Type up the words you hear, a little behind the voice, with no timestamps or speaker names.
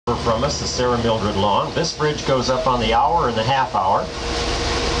from us, the Sarah Mildred Long. This bridge goes up on the hour and the half hour.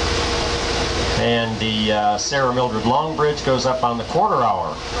 And the Sarah Mildred Long Bridge goes up on the quarter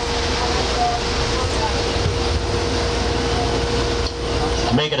hour.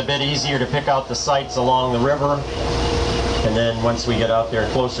 To make it a bit easier to pick out the sites along the river, and then once we get out there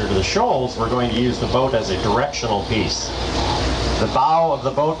closer to the shoals, we're going to use the boat as a directional piece. The bow of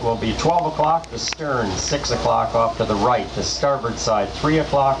the boat will be 12 o'clock, the stern 6 o'clock off to the right, the starboard side 3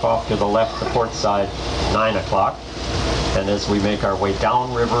 o'clock, off to the left, the port side 9 o'clock. And as we make our way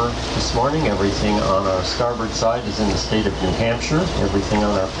downriver this morning, everything on our starboard side is in the state of New Hampshire. Everything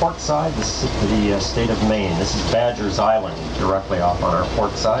on our port side is the state of Maine. This is Badger's Island, directly off on our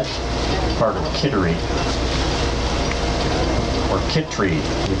port side, part of Kittery, or Kittree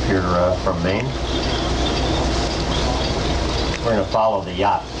if you're from Maine. We're going to follow the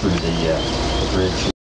yacht through the bridge here.